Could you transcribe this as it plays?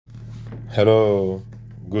Hello,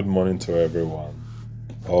 good morning to everyone,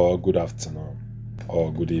 or good afternoon, or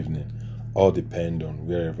good evening, all depend on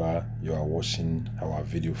wherever you are watching our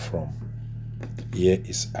video from. Here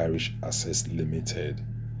is Irish Access Limited.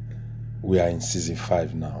 We are in season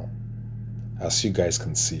 5 now. As you guys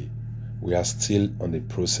can see, we are still on the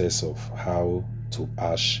process of how to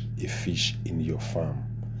hatch a fish in your farm.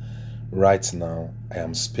 Right now, I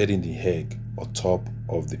am spreading the egg on top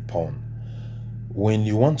of the pond. When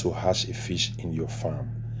you want to hatch a fish in your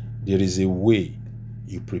farm, there is a way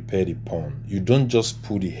you prepare the pond. You don't just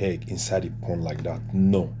put the egg inside the pond like that.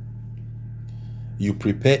 No. You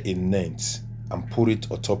prepare a net and put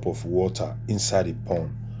it on top of water inside the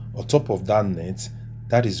pond. On top of that net,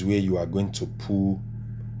 that is where you are going to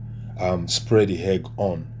spread the egg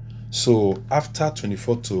on. So after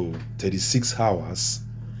 24 to 36 hours,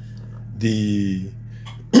 the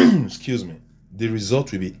excuse me, the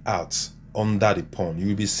result will be out under the pond. You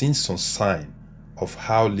will be seeing some sign of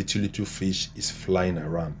how little fish is flying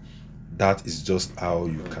around. That is just how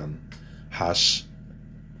you can hatch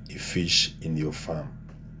a fish in your farm.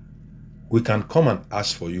 We can come and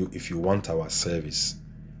hatch for you if you want our service.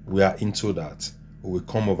 We are into that. We will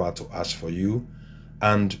come over to hatch for you,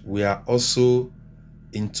 and we are also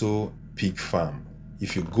into pig farm.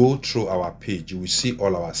 If you go through our page, you will see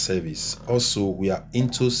all our service. Also, we are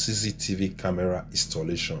into CCTV camera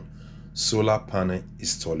installation, solar panel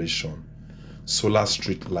installation, solar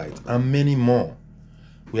street light, and many more.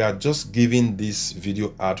 We are just giving this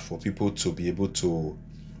video ad for people to be able to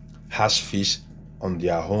hatch fish on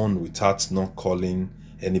their own without not calling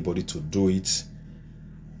anybody to do it.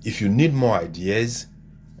 If you need more ideas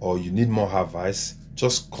or you need more advice,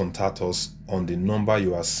 just contact us on the number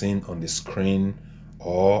you are seeing on the screen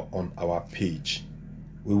or on our page.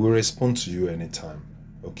 We will respond to you anytime.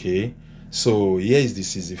 Okay, so here is the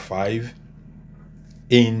season 5.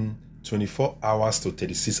 In 24 hours to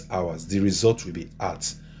 36 hours, the result will be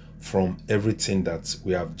out from everything that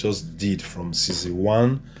we have just did from season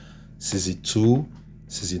 1, season 2,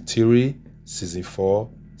 season 3, season 4,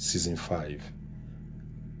 season 5.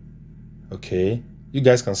 Okay, you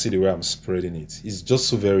guys can see the way I'm spreading it. It's just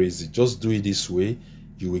so very easy. Just do it this way.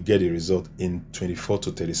 You will get a result in 24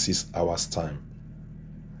 to 36 hours time.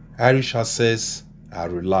 Irish Access are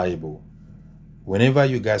reliable. Whenever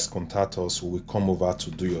you guys contact us, we will come over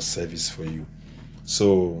to do your service for you.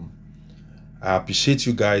 So I appreciate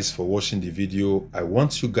you guys for watching the video. I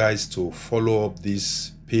want you guys to follow up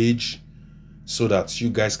this page so that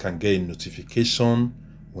you guys can get a notification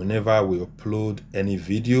whenever we upload any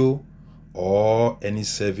video or any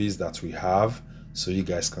service that we have, so you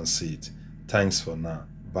guys can see it. Thanks for now.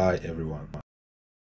 Bye everyone.